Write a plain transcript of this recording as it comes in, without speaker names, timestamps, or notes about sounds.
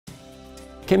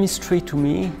Chemistry to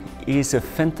me is a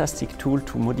fantastic tool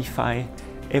to modify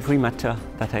every matter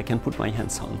that I can put my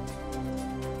hands on.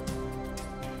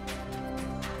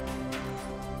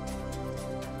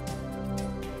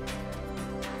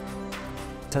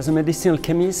 As a medicinal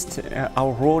chemist,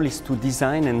 our role is to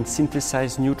design and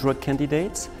synthesize new drug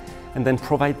candidates and then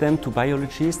provide them to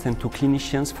biologists and to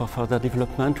clinicians for further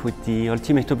development with the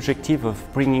ultimate objective of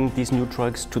bringing these new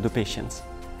drugs to the patients.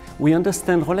 We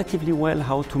understand relatively well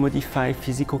how to modify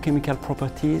physicochemical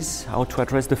properties, how to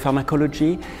address the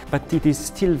pharmacology, but it is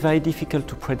still very difficult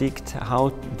to predict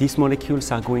how these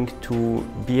molecules are going to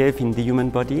behave in the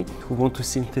human body. We want to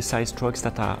synthesize drugs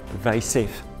that are very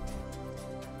safe.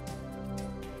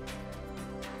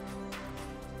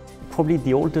 Probably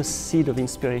the oldest seed of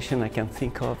inspiration I can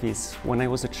think of is when I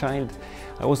was a child.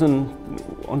 I was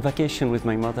on vacation with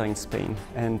my mother in Spain,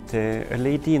 and a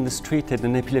lady in the street had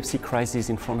an epilepsy crisis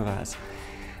in front of us.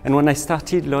 And when I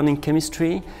started learning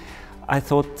chemistry, I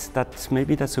thought that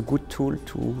maybe that's a good tool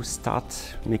to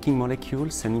start making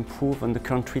molecules and improve on the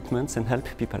current treatments and help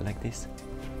people like this.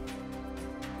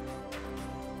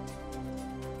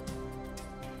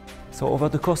 So over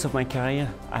the course of my career,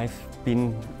 I've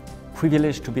been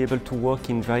privileged to be able to work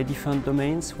in very different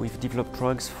domains. We've developed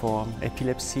drugs for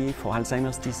epilepsy, for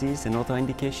Alzheimer's disease and other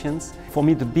indications. For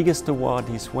me, the biggest award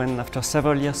is when, after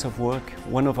several years of work,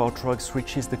 one of our drugs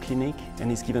reaches the clinic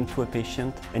and is given to a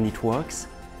patient and it works.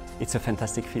 It's a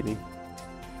fantastic feeling.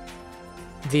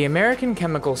 The American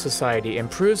Chemical Society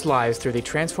improves lives through the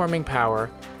transforming power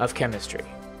of chemistry.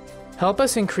 Help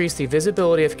us increase the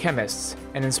visibility of chemists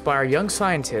and inspire young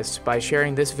scientists by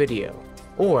sharing this video,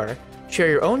 or share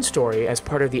your own story as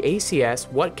part of the ACS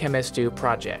What Chemists Do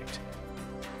project.